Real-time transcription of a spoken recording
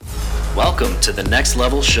Welcome to the Next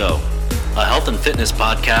Level Show, a health and fitness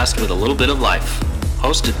podcast with a little bit of life.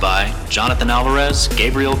 Hosted by Jonathan Alvarez,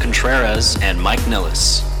 Gabriel Contreras, and Mike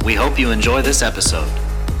Nillis. We hope you enjoy this episode.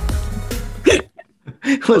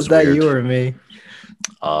 Was that weird. you or me?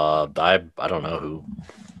 I don't know who.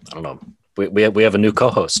 I don't know. We have a new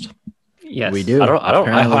co-host. Yes, we do.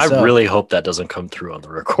 I really hope that doesn't come through on the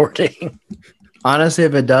recording. Honestly,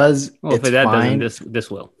 if it does, well, it's if that fine. doesn't,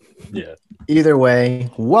 this will. Yeah. Either way,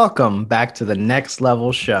 welcome back to the Next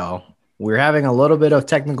Level Show. We're having a little bit of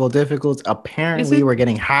technical difficulties. Apparently, we're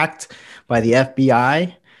getting hacked by the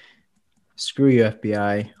FBI. Screw you,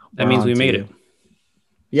 FBI. That means we made it.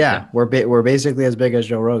 Yeah, we're basically as big as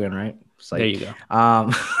Joe Rogan, right? Like, there you go.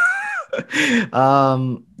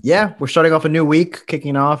 Yeah, we're starting off a new week,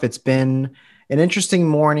 kicking off. It's been an interesting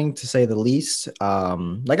morning, to say the least.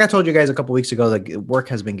 Like I told you guys a couple weeks ago, like work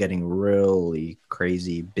has been getting really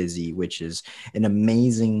crazy busy, which is an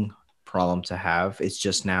amazing problem to have. It's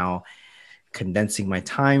just now condensing my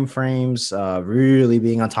time frames, really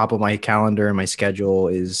being on top of my calendar and my schedule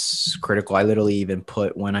is critical. I literally even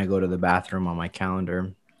put when I go to the bathroom on my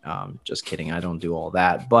calendar. Just kidding. I don't do all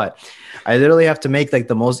that, but I literally have to make like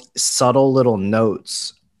the most subtle little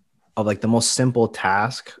notes of like the most simple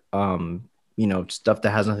task, stuff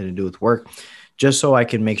that has nothing to do with work, just so I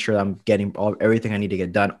can make sure that I'm getting everything I need to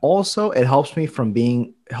get done. Also, it helps me from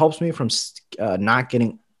not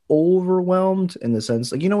getting overwhelmed, in the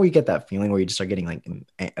sense, like, you get that feeling where you just start getting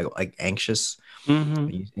like anxious,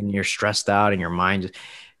 and you're stressed out and your mind.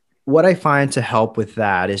 What I find to help with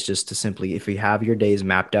that is just to simply, if you have your days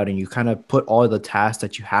mapped out and you kind of put all the tasks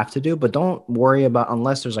that you have to do, but don't worry about,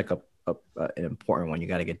 unless there's like an important one you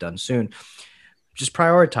got to get done soon, just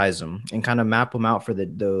prioritize them and kind of map them out for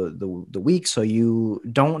the week, so you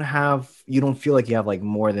don't feel like you have like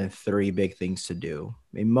more than 3 big things to do.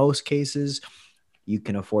 In most cases, you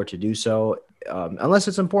can afford to do so, unless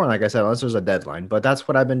it's important, like I said, unless there's a deadline. But that's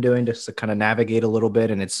what I've been doing, just to kind of navigate a little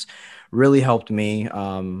bit, and it's really helped me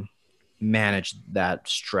manage that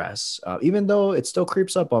stress, even though it still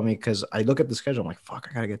creeps up on me, because I look at the schedule, I'm like, fuck,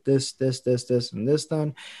 I gotta get this, and this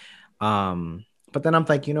done. But then I'm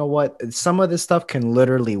like, you know what? Some of this stuff can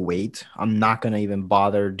literally wait. I'm not going to even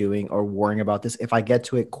bother doing or worrying about this. If I get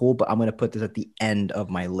to it, cool, but I'm going to put this at the end of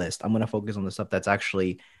my list. I'm going to focus on the stuff that's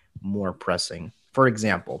actually more pressing. For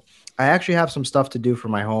example, I actually have some stuff to do for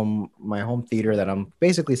my home theater that I'm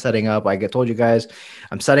basically setting up. I told you guys,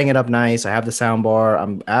 I'm setting it up nice. I have the sound bar.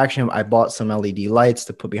 I bought some LED lights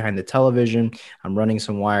to put behind the television. I'm running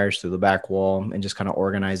some wires through the back wall and just kind of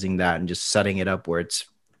organizing that and just setting it up where it's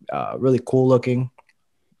really cool looking.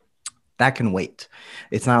 That can wait.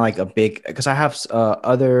 It's not like a big, because I have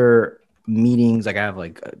other meetings. Like I have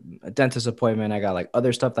like a dentist appointment. I got like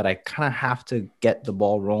other stuff that I kind of have to get the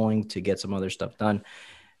ball rolling to get some other stuff done.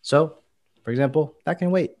 So, for example, that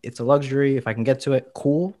can wait. It's a luxury. If I can get to it,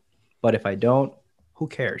 cool. But if I don't, who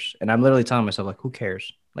cares? And I'm literally telling myself, like, who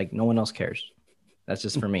cares? Like, no one else cares. That's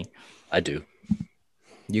just for me. I do.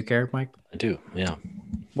 You care, Mike? I do. Yeah.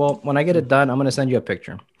 Well, when I get it done, I'm going to send you a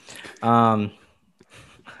picture.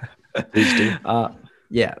 Please do.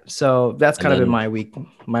 Yeah. So that's kind of been my week,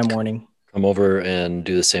 my morning. Come over and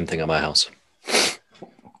do the same thing at my house.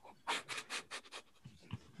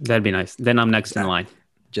 That'd be nice. Then I'm next in line.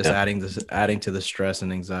 Just adding to the stress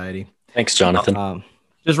and anxiety. Thanks, Jonathan.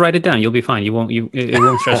 Just write it down. You'll be fine. It won't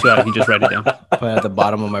stress you out if you just write it down. Put it at the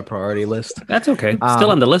bottom of my priority list. That's okay.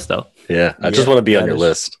 Still on the list though. Yeah. I just want to be on your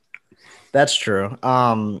list. That's true.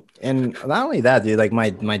 And not only that, dude, like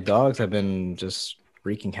my dogs have been just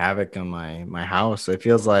wreaking havoc on my house. It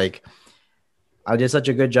feels like I did such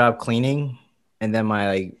a good job cleaning, and then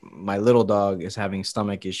my little dog is having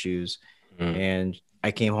stomach issues, and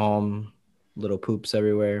I came home, little poops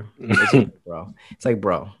everywhere. It's like,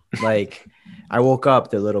 bro, like I woke up,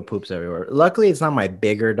 there little poops everywhere. Luckily, it's not my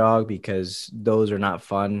bigger dog, because those are not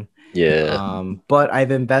fun. Yeah. But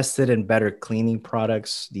I've invested in better cleaning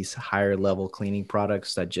products, these higher level cleaning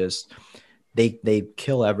products that just they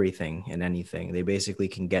kill everything and anything. They basically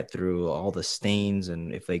can get through all the stains,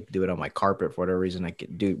 and if they do it on my carpet for whatever reason, I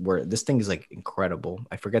can do where this thing is like incredible.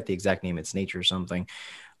 I forget the exact name. It's Nature something.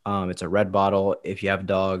 It's a red bottle. If you have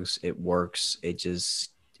dogs, it works. It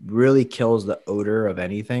just really kills the odor of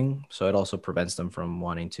anything. So it also prevents them from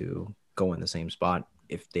wanting to go in the same spot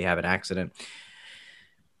if they have an accident.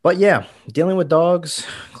 But yeah, dealing with dogs,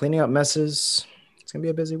 cleaning up messes. It's going to be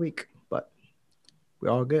a busy week, but we're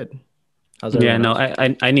all good. How's everyone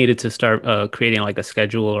else? I needed to start creating like a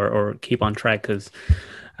schedule or keep on track, because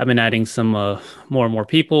I've been adding some more and more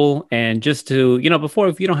people, and just to, before,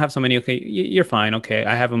 if you don't have so many, okay, you're fine. Okay.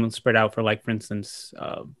 I have them spread out for, like, for instance,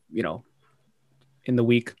 in the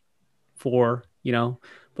week, 4,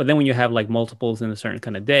 but then when you have like multiples in a certain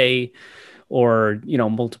kind of day, or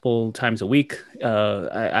multiple times a week,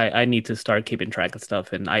 I need to start keeping track of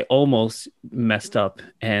stuff. And I almost messed up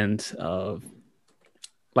and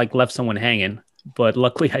like left someone hanging, but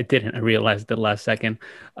luckily I didn't. I realized the last second.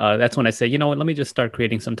 That's when I said, you know what, let me just start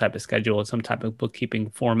creating some type of schedule, some type of bookkeeping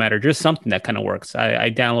format, or just something that kind of works. I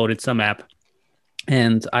downloaded some app,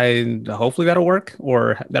 and I hopefully that'll work,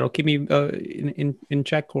 or that'll keep me in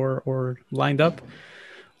check or lined up.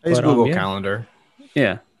 I use Google Calendar.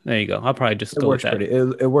 Yeah, there you go. I'll probably just go with that.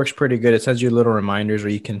 It works pretty good. It sends you little reminders, or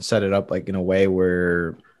you can set it up like in a way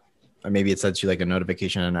where maybe it sends you like a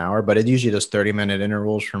notification in an hour, but it usually does 30-minute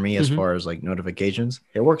intervals for me as far as like notifications.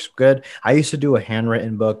 It works good. I used to do a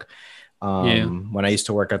handwritten book when I used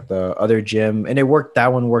to work at the other gym, and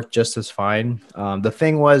that one worked just as fine. The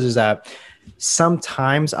thing is that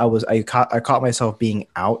sometimes I caught myself being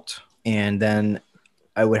out, and then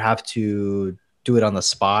I would have to do it on the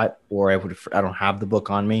spot, or I don't have the book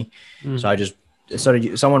on me. So I just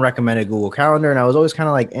started, someone recommended Google Calendar, and I was always kind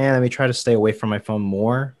of like, let me try to stay away from my phone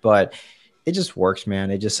more, but it just works, man.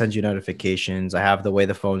 It just sends you notifications. I have the way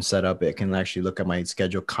the phone's set up. It can actually look at my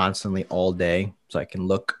schedule constantly all day, so I can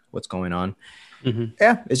look what's going on.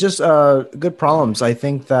 Yeah, it's just good problems. I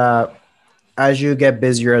think that as you get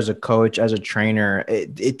busier as a coach, as a trainer,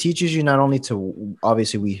 it teaches you not only to,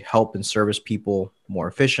 obviously we help and service people more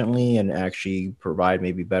efficiently and actually provide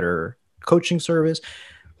maybe better coaching service,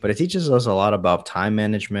 but it teaches us a lot about time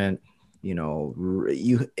management.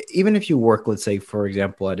 Even if you work, let's say, for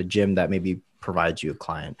example, at a gym that maybe provides you a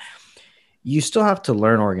client, you still have to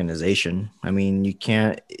learn organization. I mean, you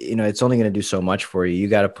can't, it's only going to do so much for you. You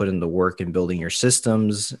got to put in the work in building your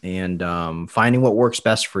systems and finding what works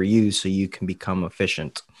best for you so you can become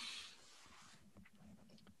efficient.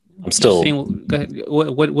 I'm still. Go ahead.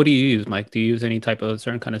 What do you use, Mike? Do you use any type of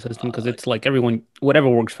certain kind of system? Because it's like everyone, whatever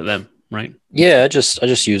works for them, right? Yeah, I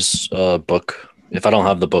just use a book. If I don't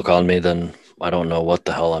have the book on me, then I don't know what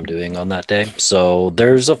the hell I'm doing on that day. So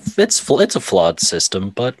it's a flawed system,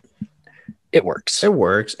 but it works. It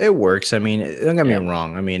works. I mean, don't get me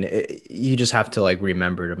wrong. I mean, you just have to like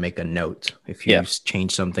remember to make a note if you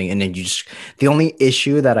change something. And then the only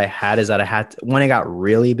issue that I had is that when it got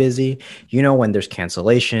really busy, when there's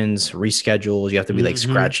cancellations, reschedules, you have to be like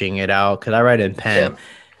scratching it out. Cause I write in pen.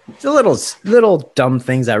 It's a little dumb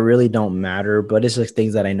things that really don't matter, but it's like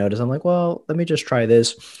things that I notice. I'm like, well, let me just try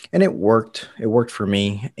this. And it worked. It worked for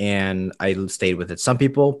me, and I stayed with it. Some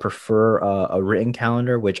people prefer a written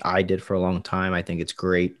calendar, which I did for a long time. I think it's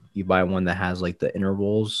great. You buy one that has like the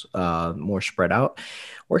intervals more spread out.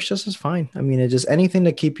 Works just as fine. I mean, it's just anything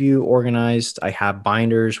to keep you organized. I have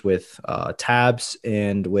binders with tabs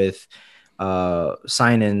and with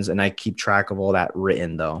sign-ins, and I keep track of all that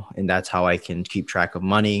written though. And that's how I can keep track of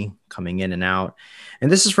money coming in and out.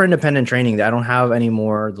 And this is for independent training. I don't have any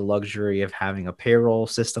more the luxury of having a payroll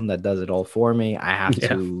system that does it all for me. I have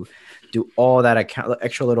to do all that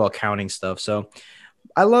extra little accounting stuff. So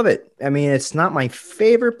I love it. I mean, it's not my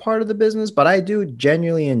favorite part of the business, but I do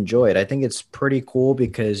genuinely enjoy it. I think it's pretty cool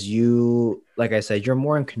because like I said, you're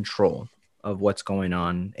more in control of what's going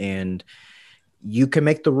on, and you can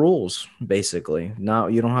make the rules basically. Now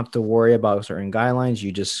you don't have to worry about certain guidelines.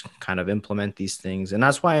 You just kind of implement these things. And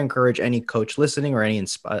that's why I encourage any coach listening or any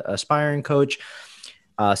aspiring coach,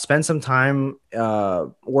 spend some time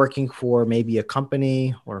working for maybe a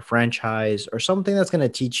company or a franchise or something that's going to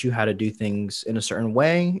teach you how to do things in a certain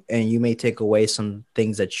way. And you may take away some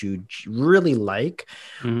things that you really like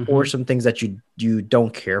or some things that you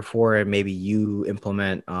don't care for. And maybe you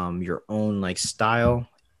implement your own like style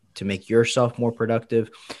to make yourself more productive.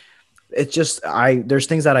 It's just there's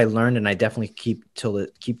things that I learned, and I definitely keep till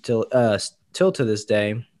to this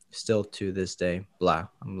day. Blah,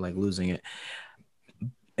 I'm like losing it.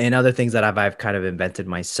 And other things that I've kind of invented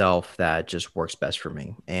myself that just works best for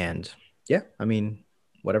me. And yeah, I mean,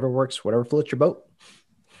 whatever works, whatever floats your boat.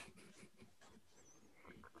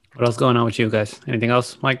 What else going on with you guys? Anything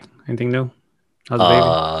else, Mike? Anything new? How's the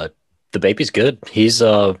baby? The baby's good. He's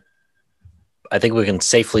I think we can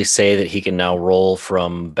safely say that he can now roll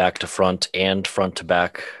from back to front and front to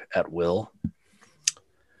back at will.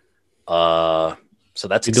 So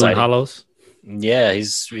that's exciting. Doing hollows? Yeah,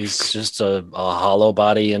 he's just a hollow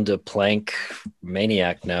body into plank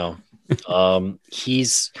maniac now.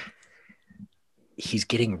 He's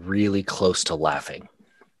getting really close to laughing.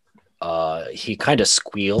 He kind of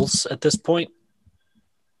squeals at this point.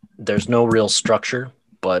 There's no real structure,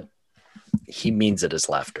 but he means it as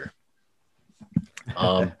laughter.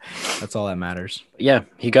 That's all that matters. Yeah,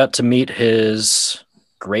 he got to meet his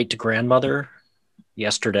great grandmother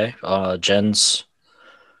yesterday, Jen's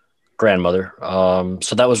grandmother.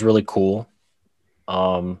 So that was really cool.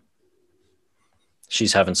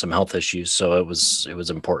 She's having some health issues, so it was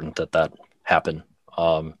important that happened.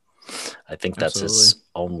 I think that's his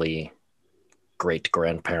only great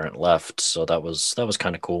grandparent left, so that was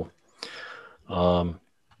kind of cool.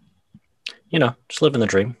 Just living the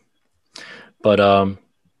dream. But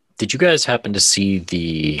did you guys happen to see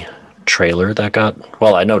the trailer that got?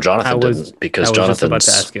 Well, I know Jonathan didn't, because Jonathan's about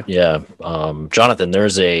to ask you. Yeah, Jonathan,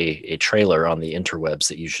 there's a trailer on the interwebs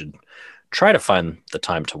that you should try to find the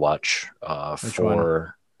time to watch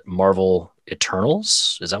for Marvel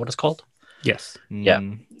Eternals. Is that what it's called? Yes. Yeah.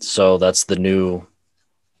 So that's the new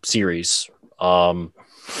series. What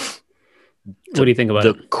do you think about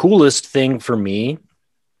it? The coolest thing for me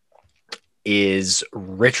is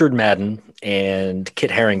Richard Madden and Kit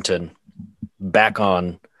Harington back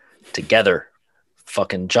on together.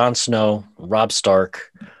 Fucking Jon Snow, Robb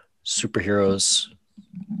Stark, superheroes.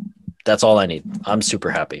 That's all I need. I'm super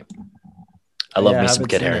happy. I love me some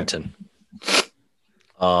Kit Harington.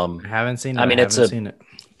 I haven't seen it. I mean,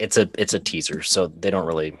 it's a teaser, so they don't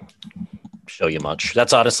really show you much.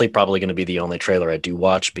 That's honestly probably going to be the only trailer I do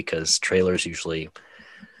watch, because trailers usually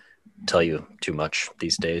tell you too much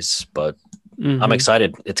these days. But I'm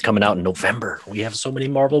excited. It's coming out in November. We have so many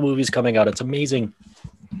Marvel movies coming out. It's amazing.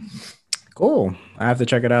 Cool. I have to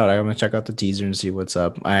check it out. I'm going to check out the teaser and see what's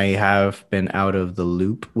up. I have been out of the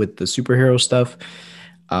loop with the superhero stuff.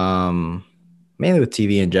 Mainly with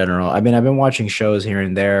TV in general. I mean, I've been watching shows here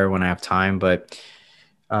and there when I have time, but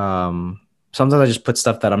sometimes I just put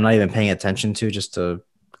stuff that I'm not even paying attention to just to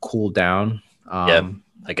cool down. Yeah,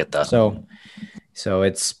 I get that. So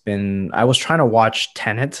it's been, I was trying to watch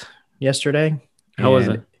Tenet yesterday. How was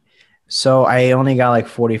it? So I only got like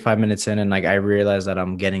 45 minutes in, and like I realized that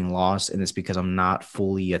I'm getting lost, and it's because I'm not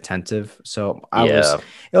fully attentive. So it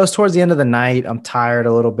was towards the end of the night. I'm tired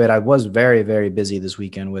a little bit. I was very, very busy this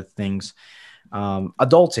weekend with things.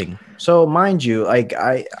 Adulting. So mind you, like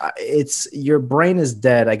it's your brain is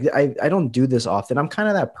dead. I don't do this often. I'm kind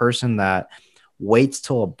of that person that waits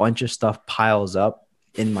till a bunch of stuff piles up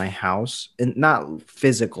in my house, and not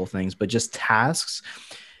physical things, but just tasks.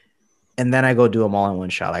 And then I go do them all in one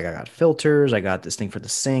shot. Like I got filters, I got this thing for the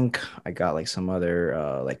sink, I got like some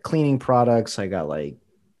other like cleaning products, I got like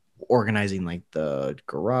organizing like the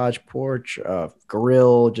garage porch,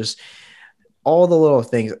 grill, just all the little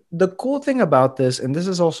things. The cool thing about this, and this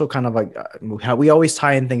is also kind of like how we always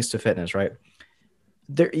tie in things to fitness, right?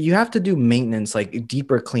 There, you have to do maintenance, like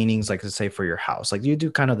deeper cleanings, like let's say for your house. Like you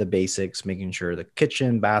do kind of the basics, making sure the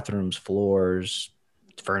kitchen, bathrooms, floors,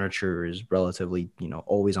 furniture is relatively,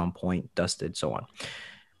 always on point, dusted, so on.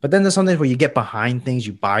 But then there's something where you get behind things,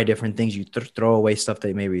 you buy different things, you throw away stuff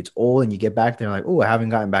that maybe it's old, and you get back there like, oh, I haven't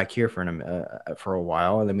gotten back here for a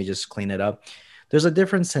while. Let me just clean it up. There's a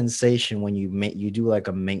different sensation when you do like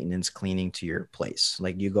a maintenance cleaning to your place.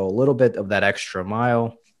 Like you go a little bit of that extra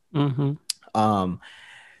mile. I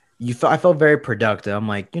felt very productive. I'm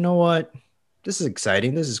like, you know what? This is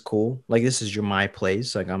exciting. This is cool. Like this is my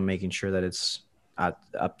place. Like I'm making sure that it's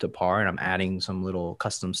up to par, and I'm adding some little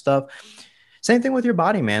custom stuff. Same thing with your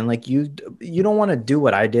body, man. Like you don't want to do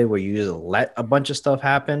what I did, where you just let a bunch of stuff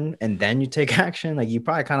happen and then you take action. Like you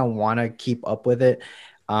probably kind of want to keep up with it.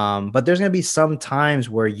 But there's going to be some times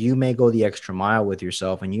where you may go the extra mile with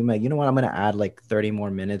yourself, and you may, I'm going to add like 30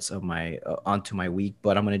 more minutes of my onto my week,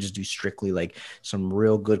 but I'm going to just do strictly like some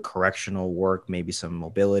real good correctional work, maybe some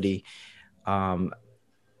mobility.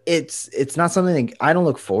 It's not something that I don't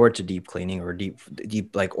look forward to, deep cleaning or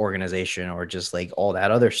deep like organization or just like all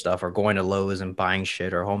that other stuff, or going to Lowe's and buying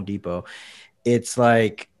shit or Home Depot. It's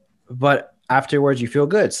like, but afterwards you feel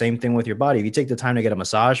good. Same thing with your body. If you take the time to get a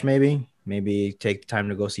massage, maybe take the time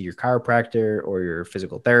to go see your chiropractor or your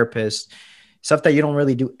physical therapist, stuff that you don't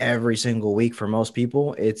really do every single week for most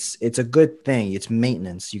people. It's a good thing. It's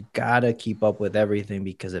maintenance. You gotta keep up with everything,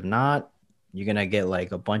 because if not, you're going to get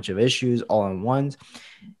like a bunch of issues all in once.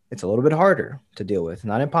 It's a little bit harder to deal with.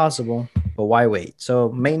 Not impossible, but why wait? So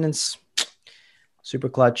maintenance, super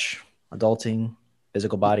clutch, adulting,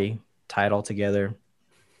 physical body, tie it all together,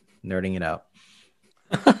 nerding it out.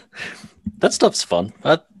 That stuff's fun.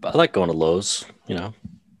 I like going to Lowe's,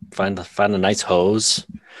 find a nice hose,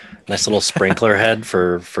 nice little sprinkler head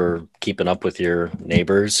for keeping up with your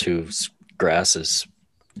neighbors whose grass is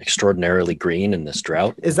extraordinarily green in this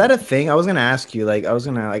drought. Is that a thing? I was gonna ask you.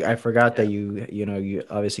 I forgot that you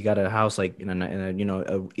obviously got a house like in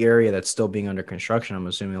a area that's still being under construction. I'm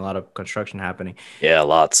assuming a lot of construction happening. Yeah,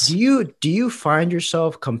 lots. Do you find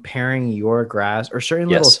yourself comparing your grass or certain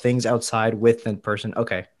little things outside with in person?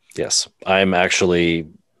 Okay. Yes, I'm actually.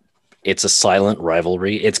 It's a silent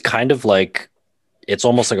rivalry. It's kind of like it's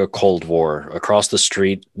almost like a Cold War. Across the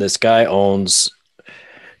street, this guy owns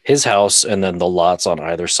his house and then the lots on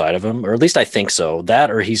either side of him, or at least I think so. That,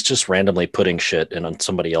 or he's just randomly putting shit in on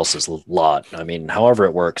somebody else's lot. I mean, however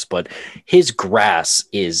it works, but his grass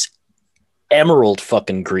is emerald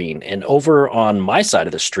fucking green. And over on my side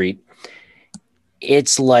of the street,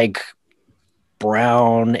 it's like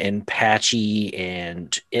brown and patchy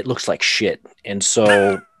and it looks like shit. And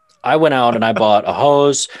so I went out and I bought a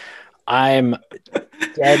hose. I'm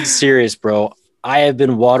dead serious, bro. I have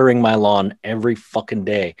been watering my lawn every fucking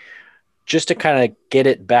day just to kind of get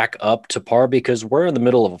it back up to par because we're in the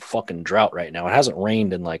middle of a fucking drought right now. It hasn't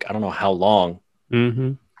rained in like, I don't know how long,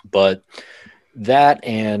 but that,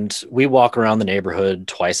 and we walk around the neighborhood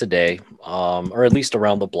twice a day, or at least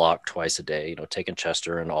around the block twice a day, you know, taking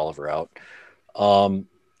Chester and Oliver out.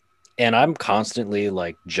 And I'm constantly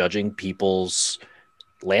like judging people's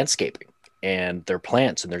landscaping and their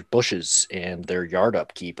plants and their bushes and their yard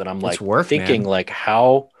upkeep. And I'm like thinking, like,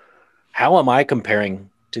 how am I comparing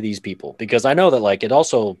to these people? Because I know that like it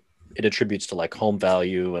attributes to like home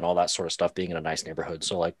value and all that sort of stuff being in a nice neighborhood.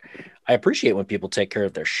 So like I appreciate when people take care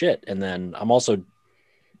of their shit. And then I'm also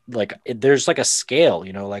like, there's like a scale,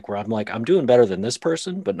 you know, like where I'm like, I'm doing better than this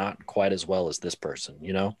person, but not quite as well as this person,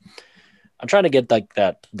 you know? I'm trying to get like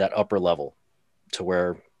that upper level to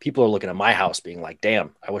where people are looking at my house being like,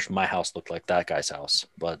 damn, I wish my house looked like that guy's house.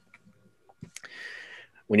 But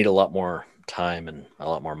we need a lot more time and a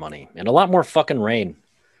lot more money and a lot more fucking rain.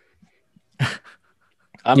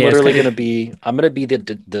 I'm literally going to be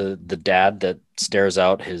the dad that stares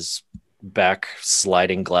out his back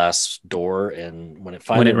sliding glass door. And when it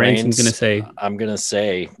finally rains, I'm going to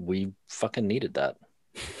say we fucking needed that.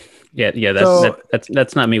 Yeah,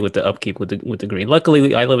 that's not me with the upkeep with the green.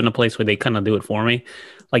 Luckily, I live in a place where they kind of do it for me.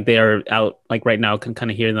 Like they are out, like right now, can kind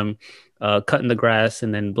of hear them cutting the grass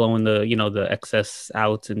and then blowing the excess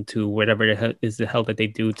out into whatever is the hell that they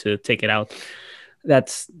do to take it out.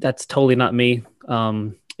 That's totally not me.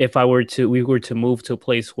 If we were to move to a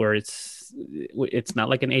place where it's not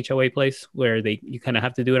like an HOA place where you kind of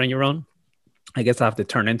have to do it on your own, I guess I have to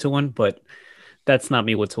turn into one, but that's not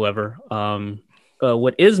me whatsoever.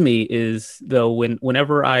 What is me is though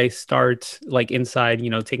whenever I start like inside,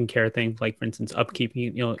 taking care of things like for instance upkeep,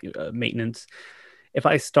 maintenance. If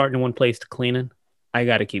I start in one place to cleaning, I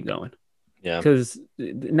got to keep going. Yeah. Because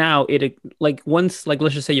now it like once like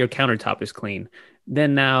let's just say your countertop is clean,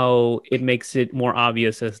 then now it makes it more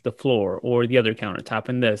obvious as the floor or the other countertop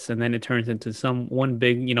and this, and then it turns into one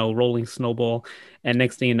big rolling snowball, and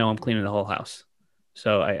next thing you know I'm cleaning the whole house.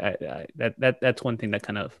 So that's one thing that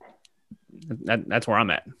kind of. That's where I'm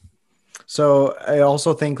at. So I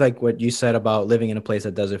also think like what you said about living in a place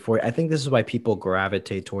that does it for you. I think this is why people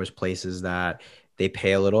gravitate towards places that they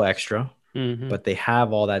pay a little extra, but they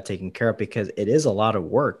have all that taken care of because it is a lot of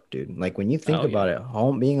work, dude. Like when you think about it,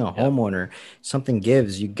 being a homeowner, something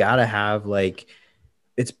gives. You gotta have like,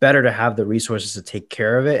 it's better to have the resources to take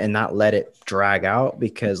care of it and not let it drag out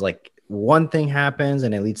because like one thing happens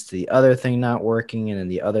and it leads to the other thing not working and then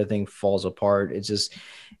the other thing falls apart. It's just.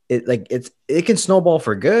 It can snowball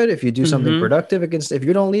for good if you do something productive. If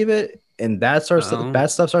you don't leave it and bad stuff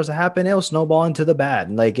starts to happen, it'll snowball into the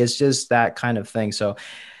bad. Like it's just that kind of thing. So,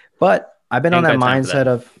 but I've been on that mindset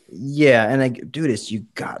of and like, dude, you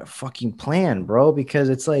got a fucking plan, bro, because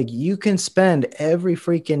it's like you can spend every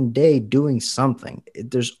freaking day doing something.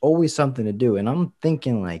 There's always something to do, and I'm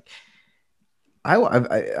thinking like,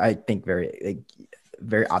 I think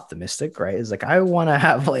very optimistic, right? It's like I want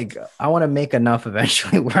to make enough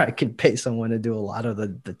eventually where I can pay someone to do a lot of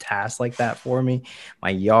the tasks like that for me, my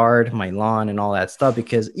yard, my lawn, and all that stuff.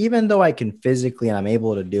 Because even though I can physically and I'm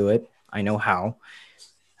able to do it, I know how.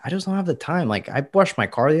 I just don't have the time. Like I washed my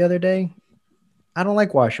car the other day. I don't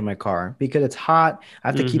like washing my car because it's hot. I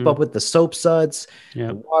have to keep up with the soap suds,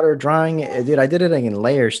 the water drying. Dude, I did it in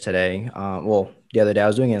layers today. The other day I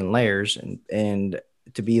was doing it in layers and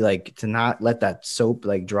to not let that soap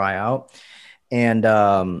like dry out. And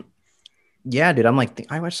dude, I'm like,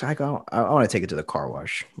 I want to take it to the car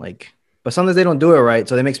wash. Like, but sometimes they don't do it right.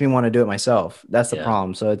 So that makes me want to do it myself. That's the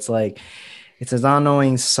problem. So it's like, it's an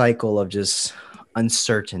unknowing cycle of just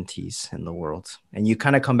uncertainties in the world. And you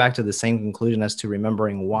kind of come back to the same conclusion as to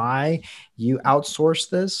remembering why you outsource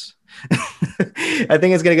this. I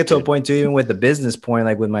think it's going to get to a point too, even with the business point,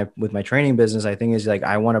 like with my training business, I think is like,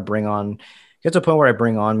 I want to get to a point where I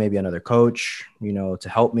bring on maybe another coach, to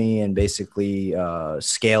help me and basically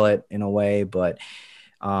scale it in a way. But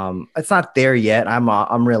it's not there yet.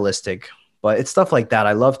 I'm realistic, but it's stuff like that.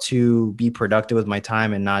 I love to be productive with my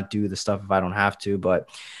time and not do the stuff if I don't have to. But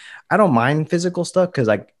I don't mind physical stuff because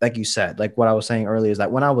like you said, like what I was saying earlier is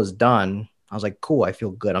that when I was done, I was like, cool, I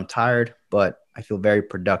feel good. I'm tired, but I feel very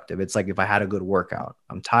productive. It's like if I had a good workout,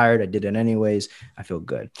 I'm tired, I did it anyways, I feel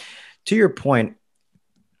good. To your point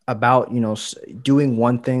about, doing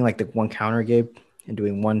one thing, like the one counter, Gabe, and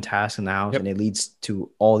doing one task in the house, and it leads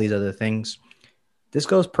to all these other things. This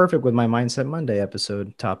goes perfect with my Mindset Monday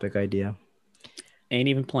episode topic idea. Ain't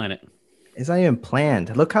even planned it. It's not even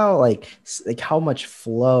planned. Look how like how much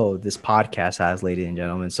flow this podcast has, ladies and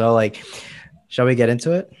gentlemen. So shall we get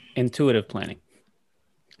into it? Intuitive planning.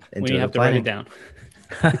 When you have to write it down.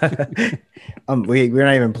 We're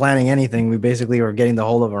not even planning anything. We basically are getting the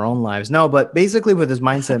whole of our own lives. No, but basically with this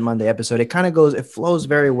Mindset Monday episode, it flows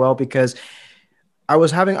very well because I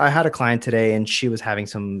had a client today and she was having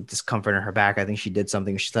some discomfort in her back. I think she did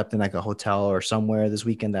something. She slept in like a hotel or somewhere this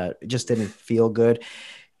weekend that just didn't feel good.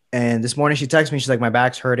 And this morning she texted me. She's like, my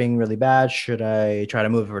back's hurting really bad. Should I try to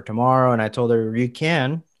move it for tomorrow? And I told her you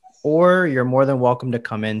can, or you're more than welcome to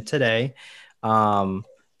come in today. And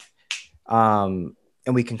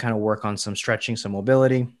we can kind of work on some stretching, some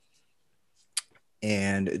mobility,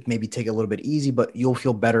 and maybe take it a little bit easy, but you'll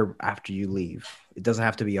feel better after you leave. It doesn't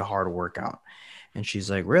have to be a hard workout. And she's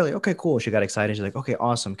like, really? Okay, cool. She got excited. She's like, okay,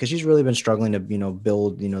 awesome. Cause she's really been struggling to,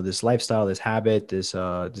 build, this lifestyle, this habit, this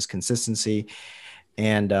consistency.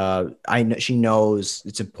 And I know she knows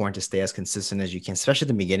it's important to stay as consistent as you can, especially at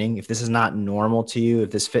the beginning. If this is not normal to you,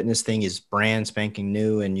 if this fitness thing is brand spanking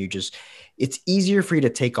new and it's easier for you to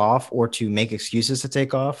take off or to make excuses to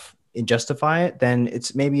take off and justify it, then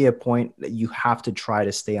it's maybe a point that you have to try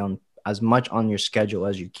to stay on as much on your schedule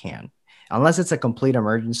as you can. Unless it's a complete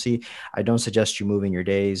emergency, I don't suggest you moving your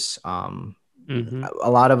days. A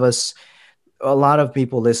lot of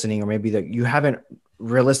people listening, or maybe that you haven't,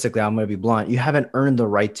 realistically, I'm going to be blunt, you haven't earned the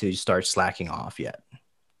right to start slacking off yet.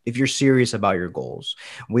 If you're serious about your goals,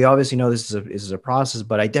 we obviously know this is a process,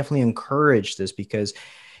 but I definitely encourage this because,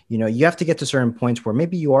 you have to get to certain points where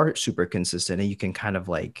maybe you are super consistent and you can kind of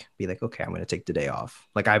be like, okay, I'm going to take the day off.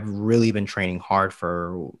 Like I've really been training hard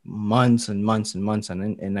for months and months and months.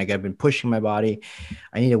 And like I've been pushing my body.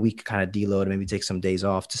 I need a week to kind of deload, maybe take some days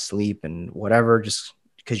off to sleep and whatever, just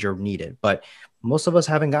because you're needed. But most of us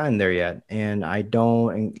haven't gotten there yet. And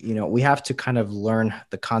we have to kind of learn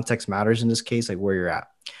the context matters in this case, like where you're at.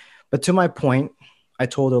 But to my point, I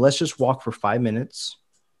told her, let's just walk for 5 minutes.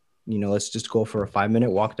 Let's just go for a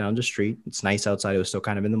 5-minute walk down the street. It's nice outside. It was still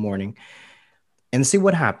kind of in the morning, and see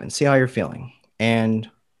what happens. See how you're feeling. And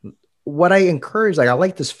what I encourage, I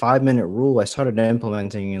like this 5-minute rule. I started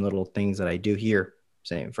implementing in little things that I do here.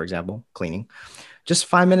 Say, for example, cleaning. Just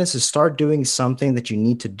 5 minutes to start doing something that you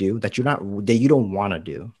need to do that you don't want to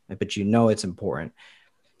do, but it's important.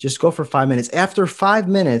 Just go for 5 minutes. After 5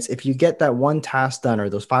 minutes, if you get that one task done or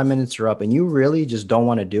those 5 minutes are up and you really just don't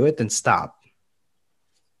want to do it, then stop.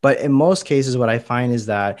 But in most cases, what I find is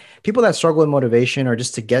that people that struggle with motivation or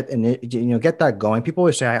just to get that going, people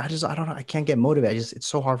always say, I don't know, I can't get motivated. It's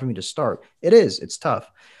so hard for me to start. It's tough.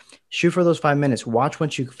 Shoot for those 5 minutes. Watch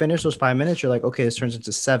once you finish those 5 minutes, you're like, okay, this turns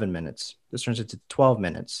into 7 minutes. This turns into 12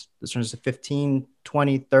 minutes. This turns into 15,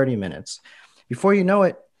 20, 30 minutes. Before you know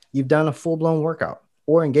it, you've done a full-blown workout.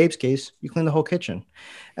 Or in Gabe's case, you clean the whole kitchen.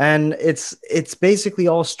 And it's basically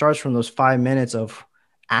all starts from those 5 minutes of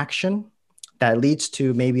action that leads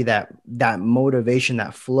to maybe that motivation,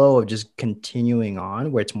 that flow of just continuing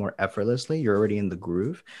on where it's more effortlessly. You're already in the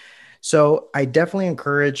groove. So I definitely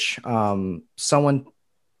encourage someone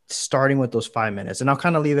starting with those 5 minutes, and I'll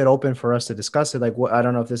kind of leave it open for us to discuss it. I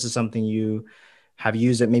don't know if this is something you have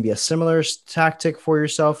used, it maybe a similar tactic for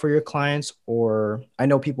yourself, for your clients, or I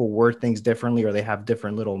know people word things differently or they have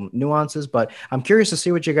different little nuances, but I'm curious to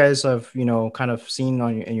see what you guys have, kind of seen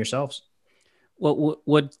in yourselves. Well,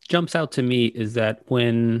 what jumps out to me is that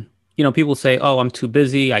when, people say, oh, I'm too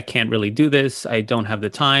busy, I can't really do this, I don't have the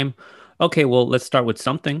time. Okay, well, let's start with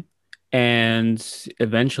something. And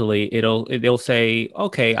eventually they'll say,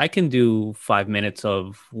 okay, I can do 5 minutes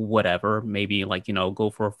of whatever, maybe go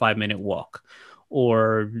for a 5-minute walk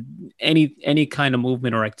or any kind of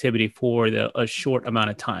movement or activity for a short amount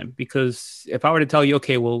of time. Because if I were to tell you,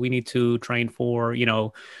 okay, well, we need to train for,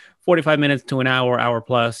 45 minutes to an hour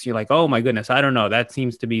plus, you're like, oh my goodness, I don't know. That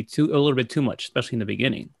seems to be a little bit too much, especially in the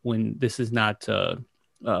beginning when this is not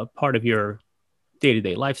part of your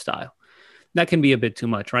day-to-day lifestyle. That can be a bit too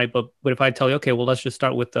much, right? But if I tell you, okay, well, let's just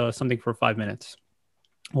start with something for 5 minutes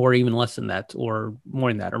or even less than that or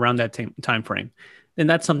more than that, around that time frame, then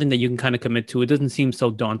that's something that you can kind of commit to. It doesn't seem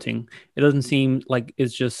so daunting. It doesn't seem like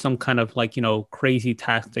it's just some kind of crazy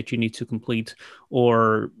task that you need to complete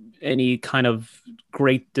or any kind of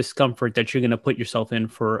great discomfort that you're going to put yourself in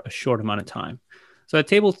for a short amount of time. So at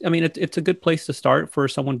table, I mean, it's a good place to start for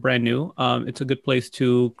someone brand new. It's a good place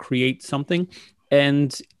to create something.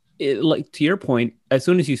 And like to your point, as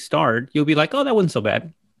soon as you start, you'll be like, oh, that wasn't so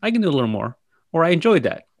bad. I can do a little more, or I enjoyed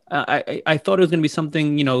that. I thought it was going to be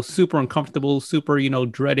something, super uncomfortable, super,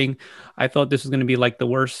 dreading. I thought this was going to be like the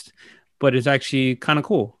worst, but it's actually kind of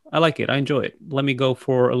cool. I like it. I enjoy it. Let me go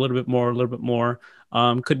for a little bit more, a little bit more.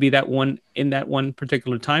 Could be that one in that one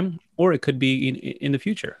particular time, or it could be in the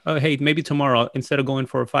future. Oh, hey, maybe tomorrow, instead of going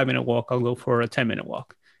for a 5-minute walk, I'll go for a 10-minute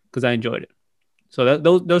walk because I enjoyed it. So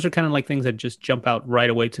those are kind of like things that just jump out right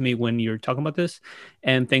away to me when you're talking about this,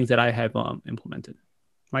 and things that I have implemented.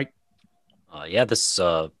 Mike? Yeah, this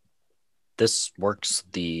works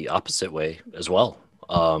the opposite way as well.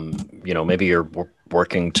 Maybe you're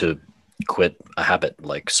working to quit a habit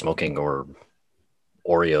like smoking or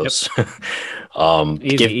Oreos.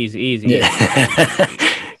 Yep. Easy. Yeah.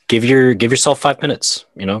 Give yourself 5 minutes.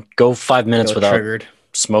 Go 5 minutes without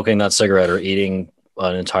smoking that cigarette or eating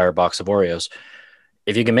an entire box of Oreos.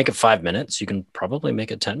 If you can make it 5 minutes, you can probably make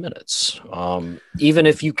it 10 minutes. Even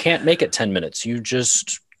if you can't make it 10 minutes, you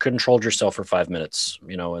just controlled yourself for 5 minutes,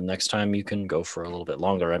 and next time you can go for a little bit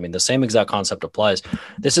longer. I mean, the same exact concept applies.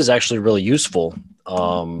 This is actually really useful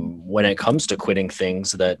when it comes to quitting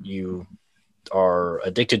things that you are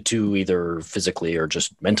addicted to, either physically or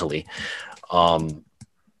just mentally. And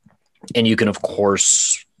you can, of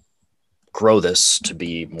course, grow this to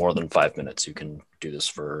be more than 5 minutes. You can do this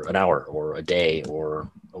for an hour or a day or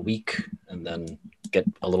a week, and then get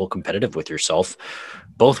a little competitive with yourself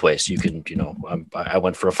both ways. You can, I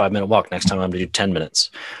went for a 5-minute walk. Next time I'm going to do 10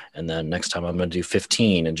 minutes. And then next time I'm going to do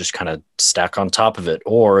 15, and just kind of stack on top of it.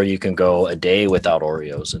 Or you can go a day without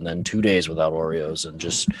Oreos, and then 2 days without Oreos, and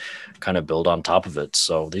just kind of build on top of it.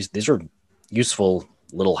 So these are useful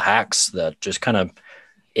little hacks that just kind of,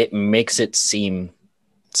 it makes it seem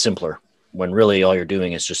simpler when really all you're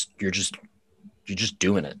doing is you're just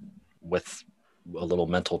doing it with a little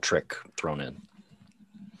mental trick thrown in.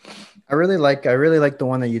 I really like the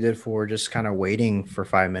one that you did for just kind of waiting for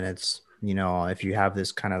 5 minutes. If you have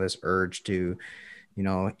this urge to,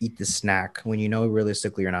 eat the snack when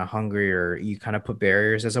realistically you're not hungry, or you kind of put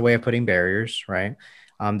barriers as a way of putting barriers, right?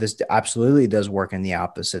 This absolutely does work in the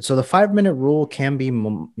opposite. So the 5-minute rule can be,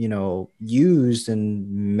 used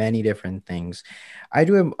in many different things. I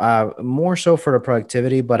do more so for the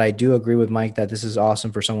productivity, but I do agree with Mike that this is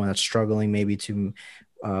awesome for someone that's struggling maybe to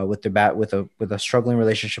with a struggling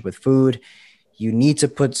relationship with food. You need to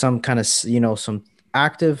put some kind of, some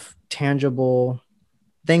active, tangible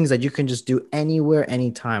things that you can just do anywhere,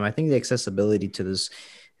 anytime. I think the accessibility to this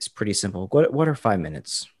is pretty simple. What are 5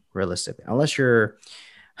 minutes realistically? Unless you're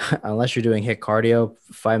doing HIIT cardio,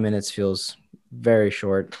 5 minutes feels very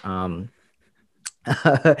short.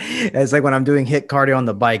 It's like when I'm doing HIIT cardio on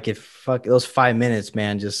the bike, those 5 minutes,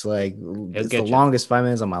 man, just like it's the longest 5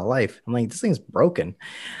 minutes of my life. I'm like, this thing's broken.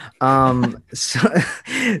 No,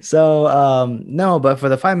 but for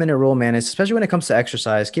the 5-minute rule, man, especially when it comes to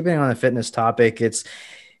exercise, keeping it on the fitness topic, it's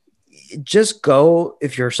just go.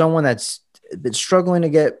 If you're someone that's been struggling to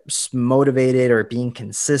get motivated or being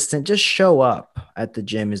consistent, just show up at the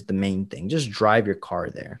gym is the main thing. Just drive your car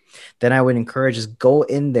there. Then I would encourage, just go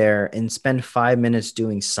in there and spend 5 minutes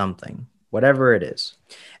doing something, whatever it is.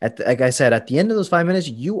 Like I said, at the end of those 5 minutes,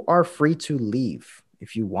 you are free to leave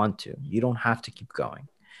if you want to. You don't have to keep going.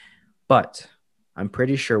 But I'm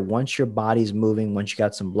pretty sure once your body's moving, once you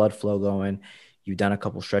got some blood flow going, you've done a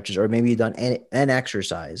couple stretches, or maybe you've done an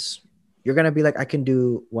exercise, you're going to be like, I can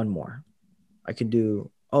do one more. I can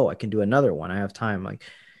do another one. I have time. Like,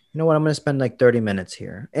 you know what? I'm going to spend like 30 minutes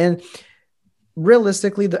here. And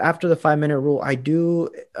realistically, after the 5-minute rule, I do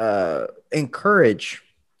encourage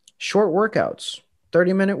short workouts,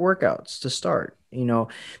 30-minute workouts to start,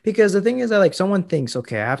 because the thing is that like someone thinks,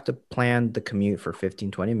 okay, I have to plan the commute for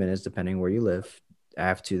 15, 20 minutes, depending where you live. I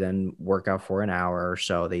have to then work out for an hour or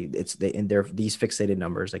so. They're these fixated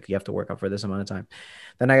numbers. Like you have to work out for this amount of time.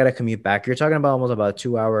 Then I got to commute back. You're talking about almost about a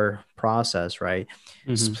 2-hour process, right?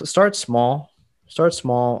 Mm-hmm. Start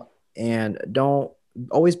small, and don't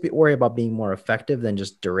always worry about being more effective than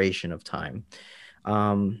just duration of time.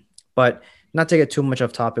 But not to get too much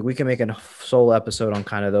off topic, we can make a solo episode on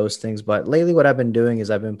kind of those things. But lately what I've been doing is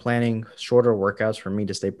I've been planning shorter workouts for me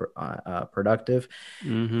to stay productive.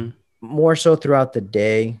 Mm-hmm. More so throughout the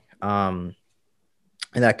day. And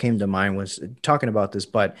that came to mind was talking about this,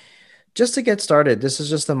 but just to get started, this is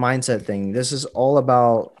just a mindset thing. This is all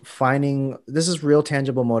about this is real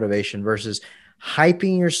tangible motivation versus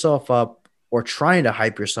hyping yourself up or trying to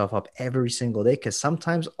hype yourself up every single day. Cause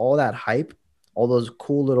sometimes all that hype, all those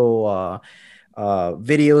cool little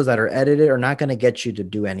videos that are edited are not going to get you to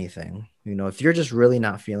do anything. You know, if you're just really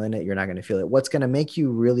not feeling it, you're not going to feel it. What's going to make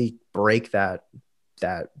you really break that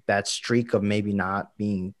streak of maybe not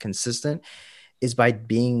being consistent is by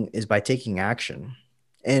taking action.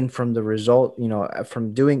 And from the result, you know,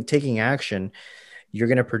 from taking action, you're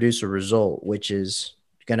going to produce a result, which is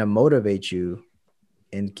going to motivate you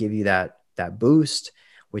and give you that boost,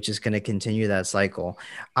 which is going to continue that cycle.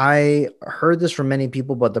 I heard this from many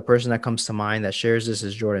people, but the person that comes to mind that shares this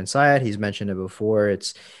is Jordan Syed. He's mentioned it before.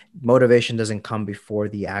 It's motivation doesn't come before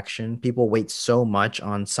the action. People wait so much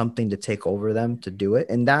on something to take over them to do it.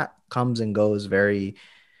 And that comes and goes very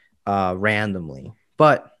randomly.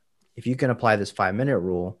 But if you can apply this 5-minute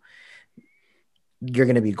rule, you're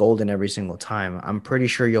going to be golden every single time. I'm pretty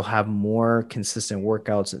sure you'll have more consistent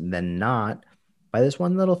workouts than not by this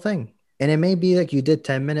one little thing. And it may be like you did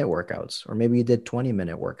 10-minute workouts, or maybe you did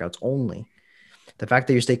 20-minute workouts only. The fact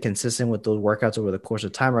that you stay consistent with those workouts over the course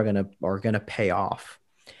of time are gonna pay off.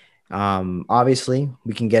 Obviously,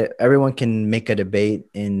 everyone can make a debate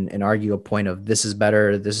and argue a point of this is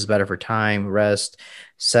better for time, rest,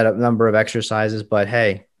 set up number of exercises. But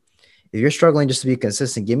hey, if you're struggling just to be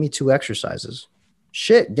consistent, give me 2 exercises.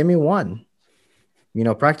 Shit, give me 1. You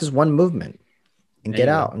know, practice 1 movement and get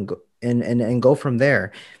out and go and go from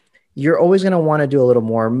there. You're always going to want to do a little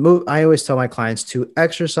more. I always tell my clients to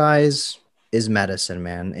exercise is medicine,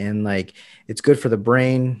 man. And like, it's good for the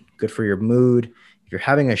brain, good for your mood. If you're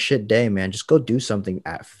having a shit day, man, just go do something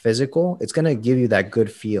at physical. It's going to give you that good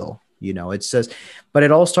feel. You know, it says, but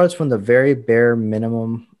it all starts from the very bare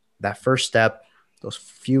minimum, that first step, those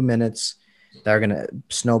few minutes that are going to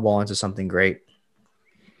snowball into something great.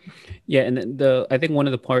 Yeah. And I think one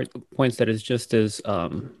of the points that is just as,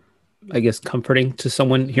 I guess, comforting to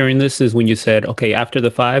someone hearing this is when you said, okay, after the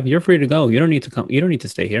 5, you're free to go. You don't need to come. You don't need to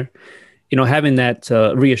stay here. You know, having that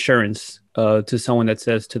reassurance to someone that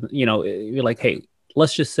says you're like, hey,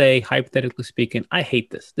 let's just say, hypothetically speaking, I hate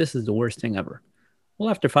this. This is the worst thing ever. Well,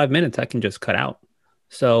 after 5 minutes, I can just cut out.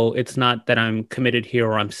 So it's not that I'm committed here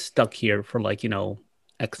or I'm stuck here for like,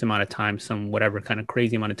 X amount of time, some whatever kind of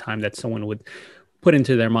crazy amount of time that someone would put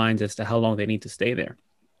into their minds as to how long they need to stay there.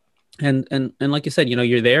 And like you said,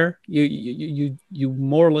 you're there, you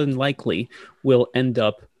more than likely will end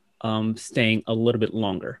up staying a little bit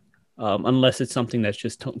longer, unless it's something that's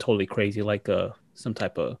just totally crazy, like some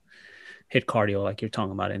type of hit cardio, like you're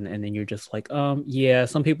talking about, and then you're just like, yeah,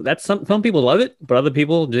 some people love it, but other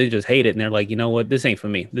people, they just hate it, and they're like, you know what, this ain't for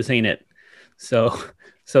me, this ain't it.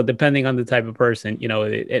 So depending on the type of person,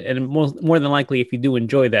 and more than likely, if you do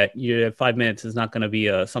enjoy that, your 5 minutes is not going to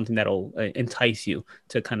be something that'll entice you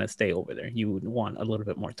to kind of stay over there. You would want a little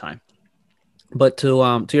bit more time. But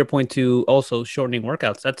to your point, to also shortening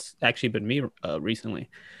workouts, that's actually been me recently,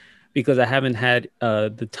 because I haven't had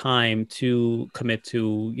the time to commit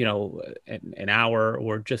to an hour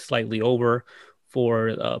or just slightly over for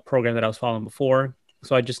a program that I was following before.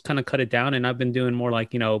 So I just kind of cut it down, and I've been doing more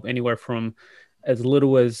like anywhere from as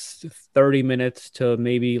little as 30 minutes to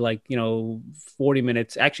maybe 40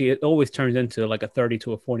 minutes. Actually, it always turns into like a 30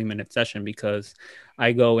 to a 40-minute session, because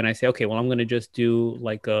I go and I say, okay, well, I'm going to just do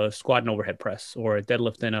like a squat and overhead press, or a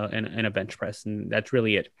deadlift and a bench press. And that's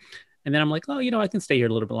really it. And then I'm like, oh, I can stay here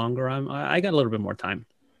a little bit longer. I got a little bit more time.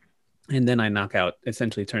 And then I knock out,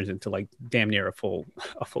 essentially turns into like damn near a full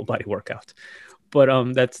body workout. But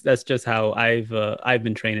that's just how I've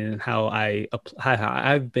been training, and how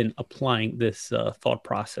I've been applying this thought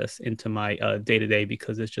process into my day-to-day,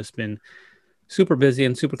 because it's just been super busy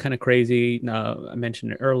and super kind of crazy. I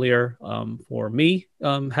mentioned it earlier, for me,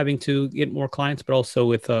 having to get more clients, but also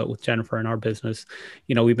with Jennifer in our business.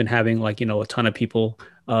 We've been having a ton of people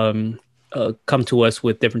come to us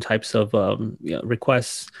with different types of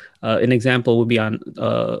requests. An example would be on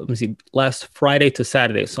last Friday to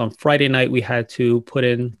Saturday. So on Friday night, we had to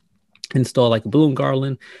install like a balloon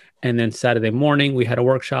garland. And then Saturday morning, we had a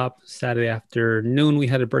workshop. Saturday afternoon, we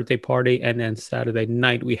had a birthday party. And then Saturday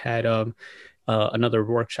night, we had another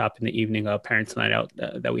workshop in the evening, a parents' night out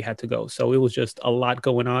that we had to go. So it was just a lot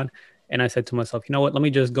going on. And I said to myself, you know what, let me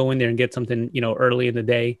just go in there and get something, early in the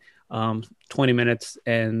day, 20 minutes.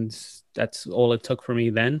 And that's all it took for me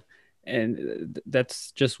then. And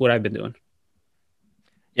that's just what I've been doing.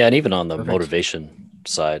 Yeah. And even on the motivation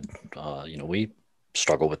side, we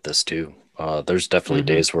struggle with this too. There's definitely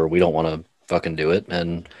days where we don't want to fucking do it.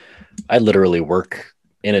 And I literally work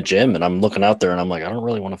in a gym, and I'm looking out there and I'm like, I don't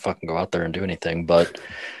really want to fucking go out there and do anything. But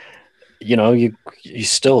you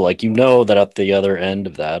still that at the other end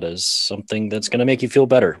of that is something that's going to make you feel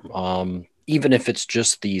better. Even if it's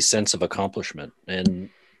just the sense of accomplishment, and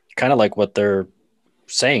kind of like what they're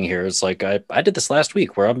saying here is like I did this last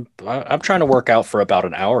week where I'm trying to work out for about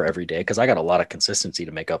an hour every day because I got a lot of consistency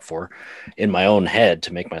to make up for in my own head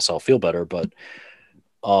to make myself feel better. But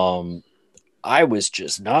I was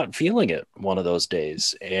just not feeling it one of those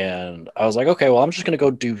days. And I was like, okay, well, I'm just going to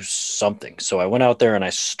go do something. So I went out there and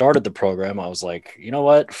I started the program. I was like, you know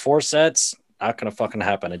what? 4 sets, not going to fucking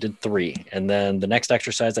happen. I did 3. And then the next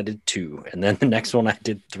exercise, I did 2. And then the next one, I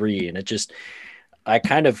did 3. And I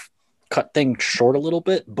kind of cut things short a little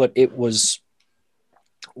bit, but it was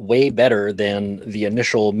way better than the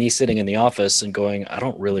initial me sitting in the office and going, I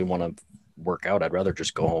don't really want to work out. I'd rather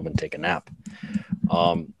just go home and take a nap.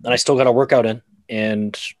 And I still got a workout in,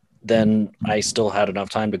 and then I still had enough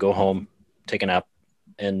time to go home, take a nap,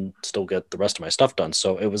 and still get the rest of my stuff done.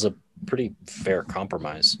 So it was a pretty fair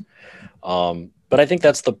compromise. But I think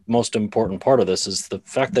that's the most important part of this is the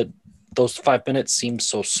fact that those 5 minutes seem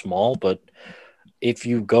so small, but if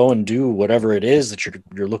you go and do whatever it is that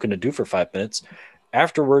you're looking to do for 5 minutes,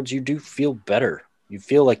 afterwards you do feel better. You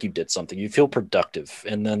feel like you did something. You feel productive.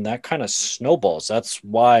 And then that kind of snowballs. That's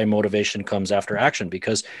why motivation comes after action,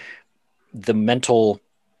 because the mental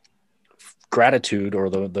gratitude or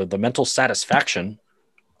the mental satisfaction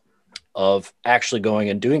of actually going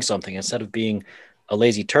and doing something instead of being a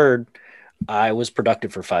lazy turd. I was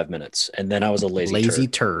productive for 5 minutes and then I was a lazy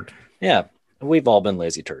turd. Yeah. We've all been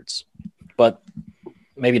lazy turds, but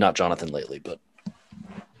maybe not Jonathan lately, but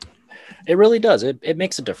it really does. It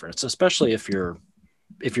makes a difference, especially if you're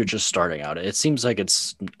just starting out. It seems like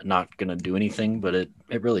it's not going to do anything, but it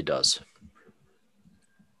really does.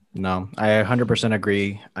 No, I 100%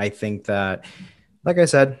 agree. I think that, like I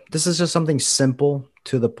said, this is just something simple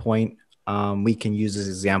to the point. We can use this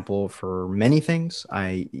example for many things.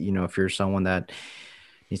 If you're someone that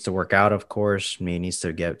needs to work out, of course, needs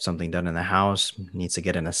to get something done in the house, needs to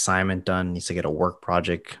get an assignment done, needs to get a work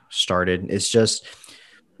project started. It's just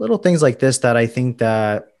little things like this that I think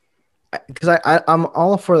that, because I'm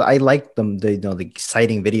all for, I like them, the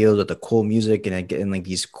exciting videos with the cool music and like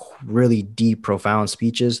these really deep, profound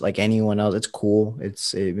speeches like anyone else. It's cool.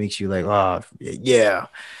 It makes you like, oh yeah,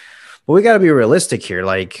 but we got to be realistic here.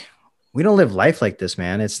 Like, we don't live life like this,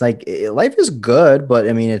 man. It's like life is good, but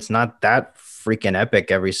I mean, it's not that freaking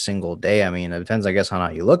epic every single day. I mean, it depends, I guess, on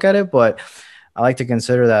how you look at it, but I like to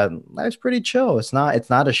consider that life's pretty chill. It's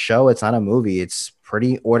not a show. It's not a movie. It's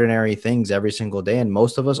pretty ordinary things every single day. And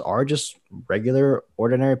most of us are just regular,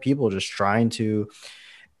 ordinary people just trying to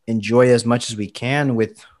enjoy as much as we can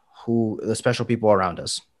with the special people around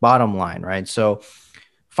us. Bottom line, right? So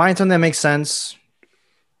find something that makes sense.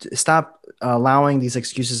 Stop allowing these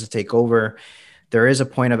excuses to take over. There is a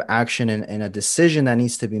point of action and a decision that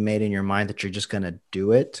needs to be made in your mind that you're just going to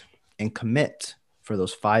do it and commit for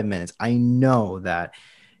those 5 minutes. I know that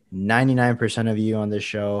 99% of you on this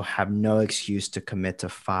show have no excuse to commit to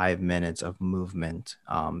 5 minutes of movement.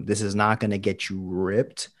 This is not going to get you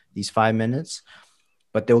ripped, these 5 minutes,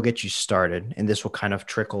 but they'll get you started. And this will kind of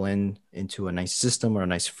trickle into a nice system or a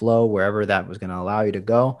nice flow, wherever that was going to allow you to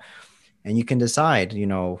go. And you can decide,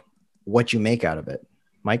 what you make out of it.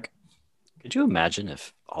 Mike? Could you imagine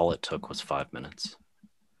if all it took was 5 minutes?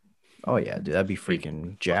 Oh yeah, dude, that'd be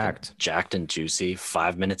freaking jacked. Jacked and juicy.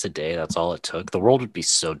 5 minutes a day. That's all it took. The world would be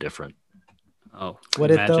so different. Oh, would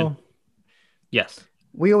it though? Yes.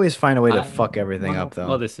 We always find a way to fuck everything up though.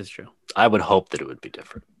 Well, this is true. I would hope that it would be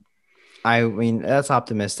different. I mean, that's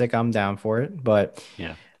optimistic. I'm down for it, but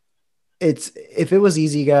yeah, if it was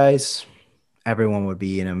easy, guys, everyone would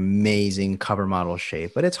be in amazing cover model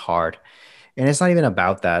shape, but it's hard. And it's not even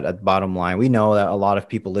about that. At the bottom line, we know that a lot of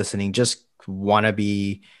people listening just want to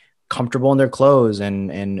be comfortable in their clothes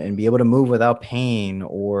and be able to move without pain,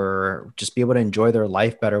 or just be able to enjoy their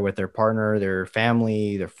life better with their partner, their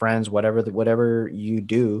family, their friends, whatever you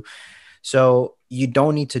do. So you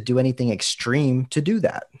don't need to do anything extreme to do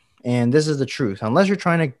that. And this is the truth. Unless you're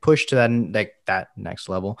trying to push to that next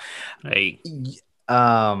level, hey,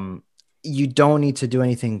 you don't need to do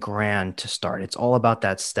anything grand to start. It's all about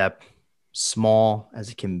that step, small as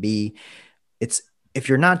it can be. If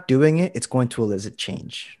you're not doing it, it's going to elicit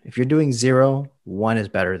change. If you're doing 0, 1 is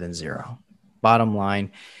better than 0. Bottom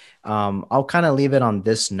line. I'll kind of leave it on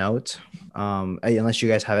this note, unless you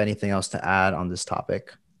guys have anything else to add on this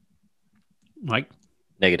topic. Mike?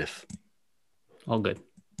 Negative. All good.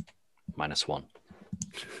 -1.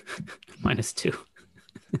 -2.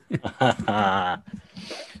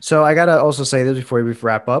 So I gotta also say this before we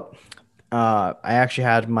wrap up. I actually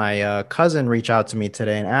had my cousin reach out to me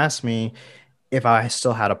today and ask me if I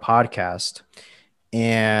still had a podcast,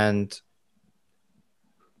 and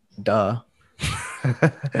duh.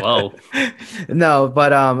 Whoa. No,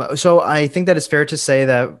 but so I think that it's fair to say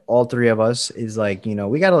that all three of us is like,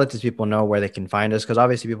 we got to let these people know where they can find us, because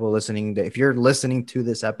obviously people listening, if you're listening to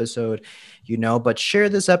this episode, but share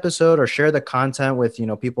this episode or share the content with,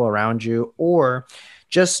 people around you, or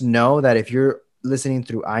just know that if you're listening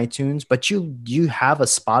through iTunes, but you have a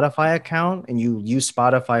Spotify account and you use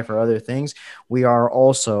Spotify for other things, we are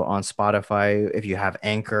also on Spotify. If you have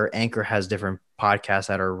Anchor has different podcasts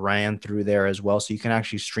that are ran through there as well, so you can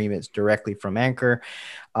actually stream it directly from Anchor.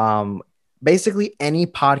 Basically any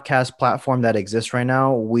podcast platform that exists right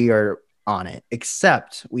now, we are on it,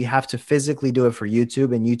 except we have to physically do it for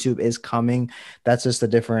YouTube, and YouTube is coming. That's just a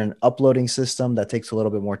different uploading system that takes a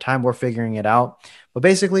little bit more time. We're figuring it out. But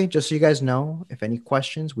basically, just so you guys know, if any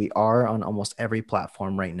questions, we are on almost every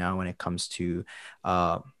platform right now when it comes to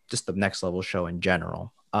just the Next Level Show in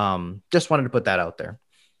general. Just wanted to put that out there.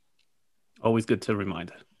 Always good to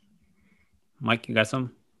remind. Mike, you got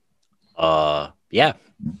some? Yeah.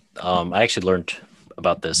 I actually learned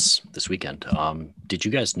about this weekend. Did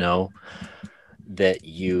you guys know that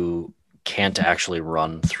you can't actually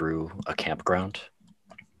run through a campground?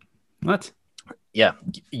 What? Yeah,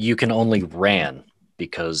 you can only ran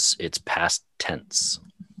because it's past tense.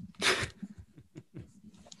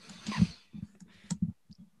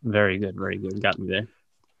 Very good, very good. Got me there.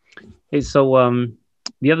 Hey, so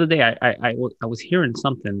the other day I was hearing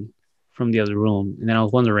something from the other room, and then I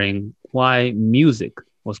was wondering why music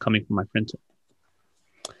was coming from my printer.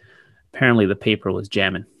 Apparently the paper was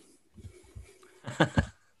jamming.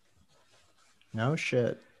 No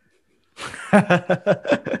shit.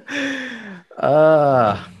 I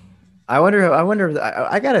wonder.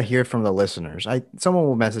 I gotta hear from the listeners. Someone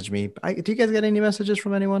will message me. Do you guys get any messages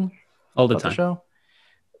from anyone all the about time? The show?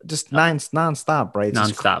 Just nonstop, right? It's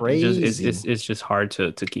nonstop. Crazy. It's just hard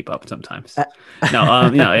to keep up sometimes.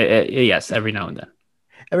 No, yes, every now and then.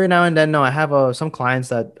 Every now and then. No, I have some clients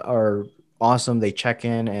that are awesome. They check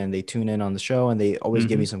in and they tune in on the show, and they always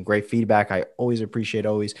give me some great feedback. I always appreciate.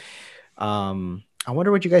 I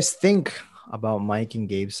wonder what you guys think about Mike and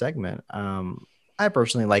Gabe's segment. I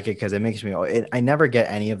personally like it because it makes me. I never get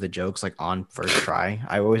any of the jokes like on first try.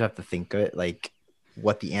 I always have to think of it like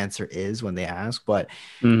what the answer is when they ask. But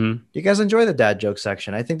you guys enjoy the dad joke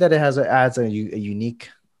section. I think that it adds a unique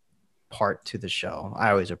part to the show.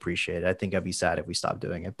 I always appreciate it. I think I'd be sad if we stopped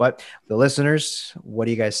doing it. But the listeners, what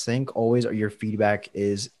do you guys think? Always, your feedback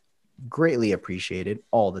is greatly appreciated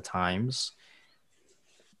all the times.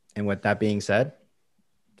 And with that being said,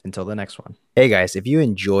 until the next one. Hey guys, if you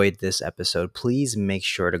enjoyed this episode, please make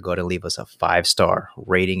sure to go to leave us a 5-star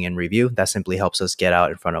rating and review. That simply helps us get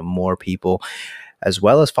out in front of more people, as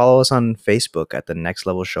well as follow us on Facebook at the Next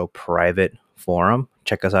Level Show private forum.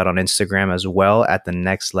 Check us out on Instagram as well at the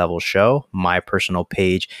Next Level Show. My personal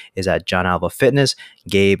page is at John Alva Fitness.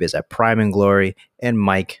 Gabe is at Prime and Glory, and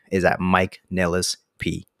Mike is at Mike Nillis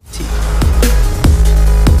PT.